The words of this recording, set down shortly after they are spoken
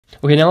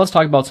Okay, now let's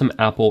talk about some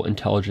Apple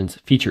Intelligence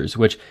features,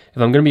 which, if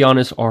I'm going to be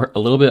honest, are a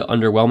little bit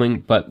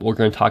underwhelming, but we're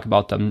going to talk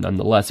about them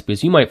nonetheless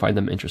because you might find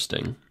them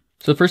interesting.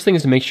 So the first thing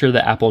is to make sure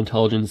that Apple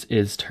Intelligence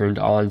is turned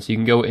on. So you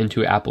can go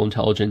into Apple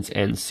Intelligence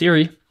and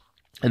Siri,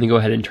 and then go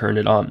ahead and turn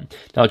it on.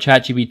 Now,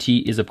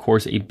 ChatGPT is, of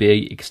course, a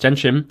big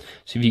extension.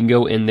 So if you can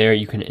go in there,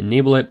 you can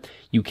enable it.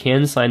 You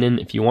can sign in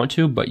if you want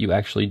to, but you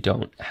actually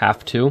don't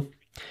have to.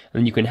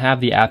 And then you can have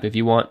the app if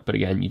you want, but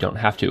again, you don't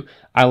have to.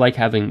 I like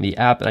having the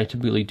app, and I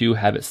typically do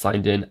have it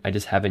signed in. I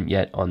just haven't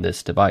yet on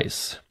this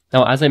device.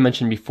 Now, as I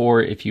mentioned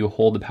before, if you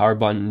hold the power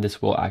button,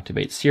 this will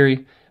activate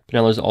Siri. But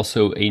now there's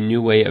also a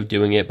new way of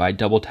doing it by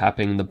double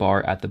tapping the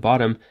bar at the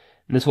bottom.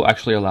 And this will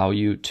actually allow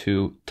you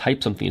to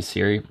type something to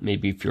Siri.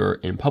 Maybe if you're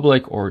in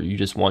public or you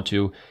just want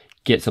to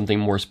get something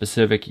more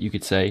specific, you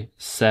could say,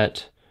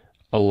 set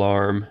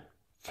alarm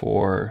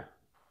for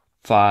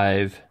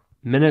 5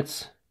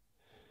 minutes.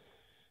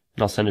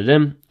 And I'll send it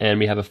in, and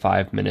we have a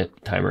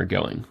 5-minute timer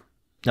going.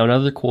 Now,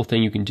 another cool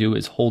thing you can do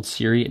is hold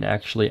Siri and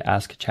actually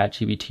ask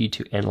ChatGPT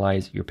to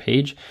analyze your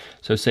page.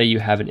 So say you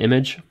have an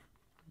image,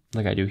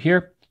 like I do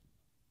here.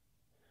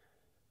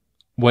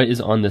 What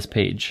is on this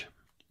page?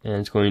 And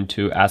it's going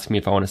to ask me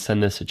if I want to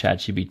send this to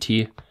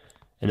ChatGPT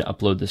and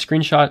upload the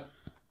screenshot.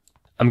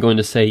 I'm going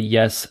to say,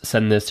 yes,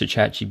 send this to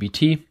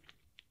ChatGPT.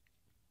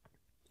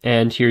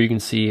 And here you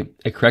can see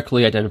it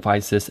correctly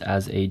identifies this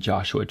as a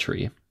Joshua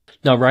tree.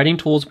 Now, writing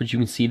tools, which you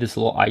can see this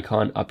little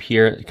icon up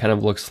here, it kind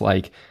of looks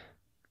like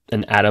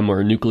an atom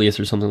or a nucleus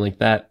or something like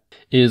that,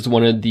 is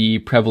one of the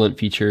prevalent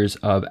features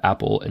of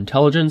Apple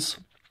Intelligence.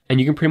 And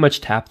you can pretty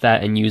much tap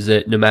that and use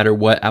it no matter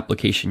what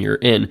application you're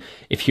in.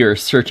 If you're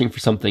searching for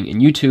something in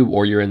YouTube,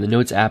 or you're in the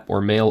Notes app or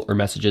Mail or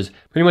Messages,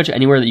 pretty much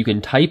anywhere that you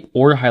can type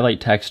or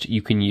highlight text,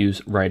 you can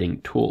use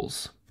writing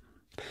tools.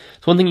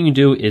 So one thing you can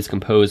do is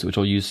compose, which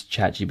will use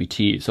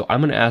ChatGPT. So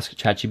I'm going to ask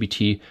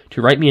ChatGPT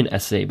to write me an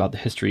essay about the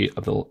history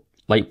of the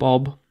light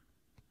bulb,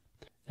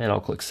 and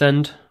I'll click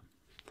send.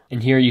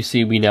 And here you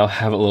see we now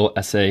have a little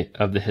essay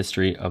of the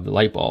history of the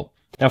light bulb.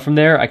 Now from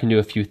there, I can do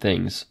a few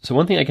things. So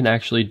one thing I can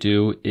actually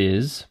do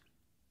is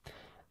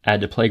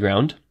add to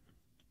playground.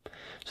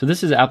 So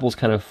this is Apple's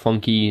kind of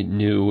funky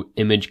new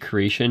image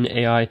creation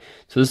AI.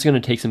 So this is going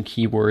to take some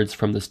keywords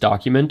from this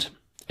document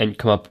and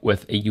come up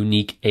with a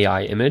unique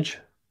AI image.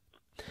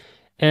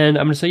 And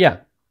I'm going to say, yeah.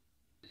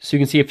 So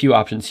you can see a few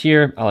options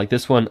here. I like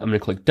this one. I'm going to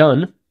click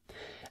done.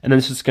 And then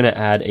this is going to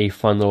add a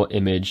fun little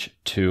image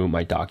to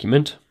my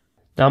document.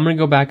 Now I'm going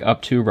to go back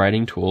up to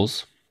writing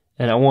tools,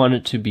 and I want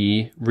it to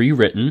be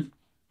rewritten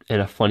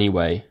in a funny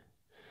way.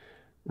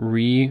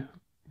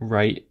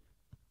 Rewrite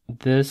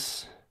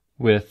this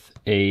with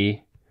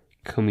a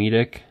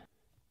comedic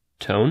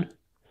tone.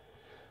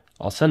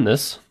 I'll send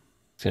this.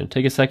 It's going to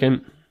take a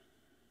second,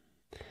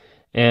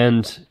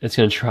 and it's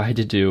going to try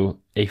to do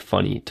a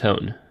funny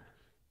tone.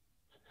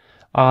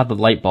 Ah, the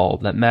light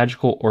bulb, that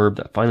magical orb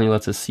that finally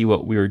lets us see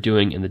what we were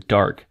doing in the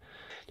dark.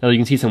 Now you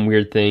can see some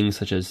weird things,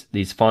 such as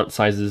these font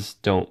sizes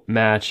don't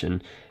match,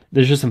 and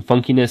there's just some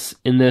funkiness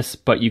in this,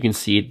 but you can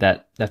see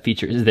that that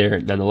feature is there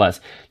nonetheless.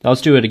 Now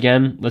let's do it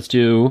again. Let's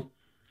do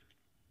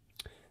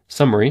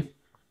summary.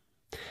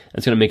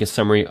 It's going to make a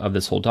summary of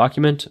this whole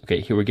document.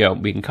 Okay, here we go.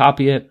 We can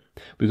copy it.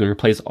 We can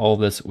replace all of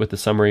this with the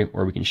summary,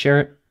 or we can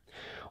share it.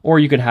 Or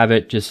you could have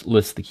it just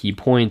list the key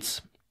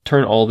points,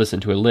 turn all of this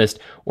into a list,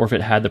 or if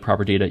it had the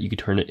proper data, you could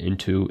turn it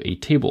into a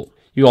table.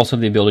 You also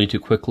have the ability to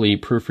quickly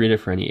proofread it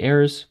for any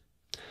errors,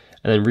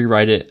 and then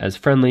rewrite it as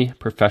friendly,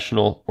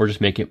 professional, or just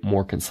make it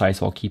more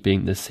concise while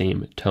keeping the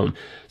same tone.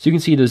 So you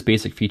can see those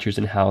basic features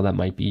and how that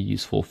might be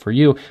useful for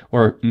you,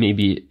 or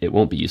maybe it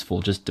won't be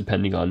useful, just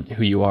depending on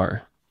who you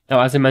are. Now,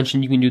 as I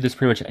mentioned, you can do this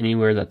pretty much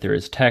anywhere that there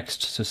is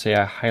text. So say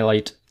I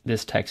highlight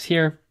this text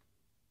here.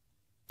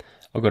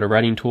 I'll go to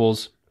writing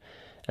tools,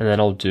 and then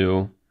I'll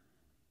do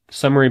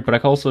summary, but I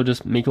can also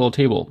just make a little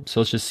table. So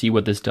let's just see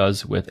what this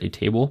does with a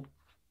table.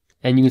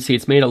 And you can see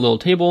it's made a little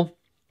table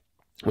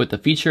with the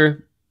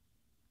feature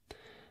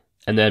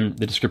and then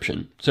the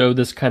description. So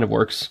this kind of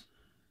works.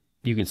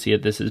 You can see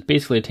it. This is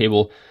basically a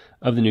table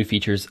of the new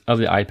features of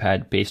the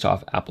iPad based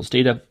off Apple's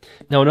data.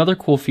 Now, another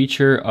cool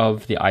feature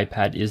of the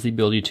iPad is the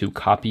ability to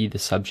copy the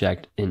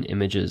subject in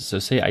images. So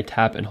say I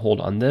tap and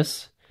hold on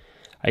this,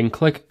 I can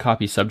click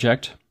copy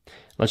subject.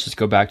 Let's just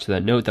go back to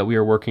that note that we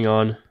were working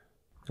on,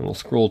 and we'll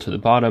scroll to the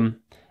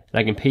bottom, and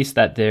I can paste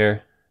that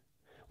there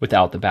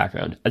without the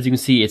background. As you can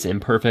see, it's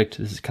imperfect.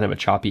 This is kind of a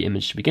choppy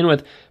image to begin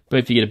with, but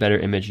if you get a better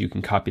image, you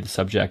can copy the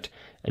subject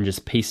and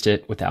just paste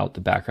it without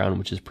the background,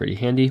 which is pretty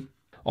handy.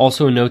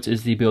 Also notes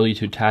is the ability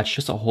to attach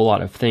just a whole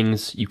lot of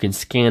things. You can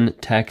scan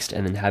text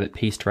and then have it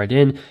paste right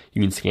in.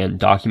 You can scan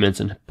documents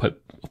and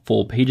put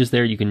full pages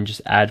there. You can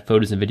just add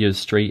photos and videos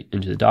straight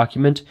into the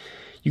document.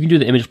 You can do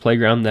the image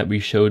playground that we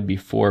showed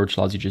before, which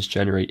allows you to just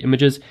generate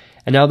images.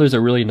 And now there's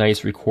a really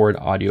nice record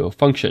audio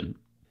function.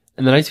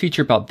 And the nice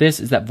feature about this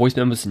is that Voice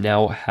Memos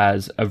now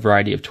has a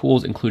variety of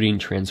tools, including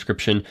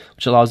transcription,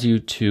 which allows you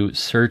to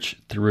search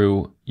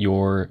through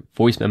your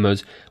voice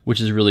memos, which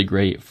is really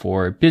great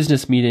for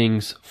business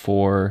meetings,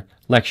 for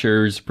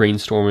lectures,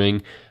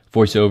 brainstorming,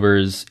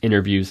 voiceovers,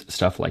 interviews,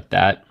 stuff like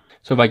that.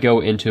 So if I go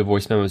into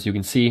voice memos, you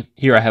can see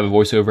here I have a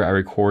voiceover I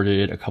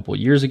recorded a couple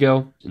years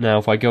ago. Now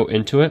if I go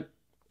into it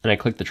and I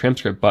click the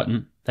transcript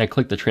button,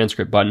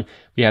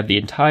 we have the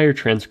entire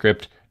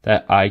transcript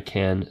that I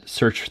can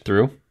search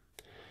through,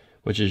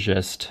 which is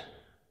just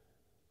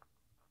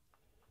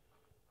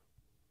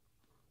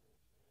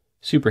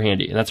super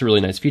handy. And that's a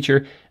really nice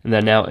feature. And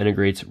that now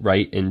integrates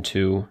right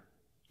into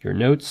your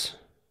notes,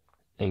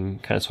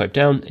 and kind of swipe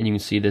down and you can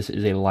see this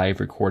is a live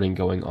recording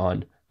going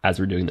on as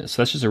we're doing this.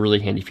 So that's just a really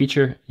handy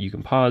feature. You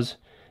can pause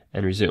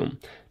and resume.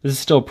 This is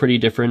still pretty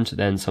different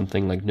than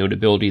something like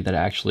Notability that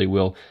actually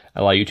will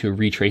allow you to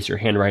retrace your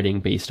handwriting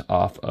based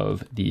off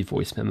of the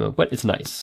voice memo, but it's nice.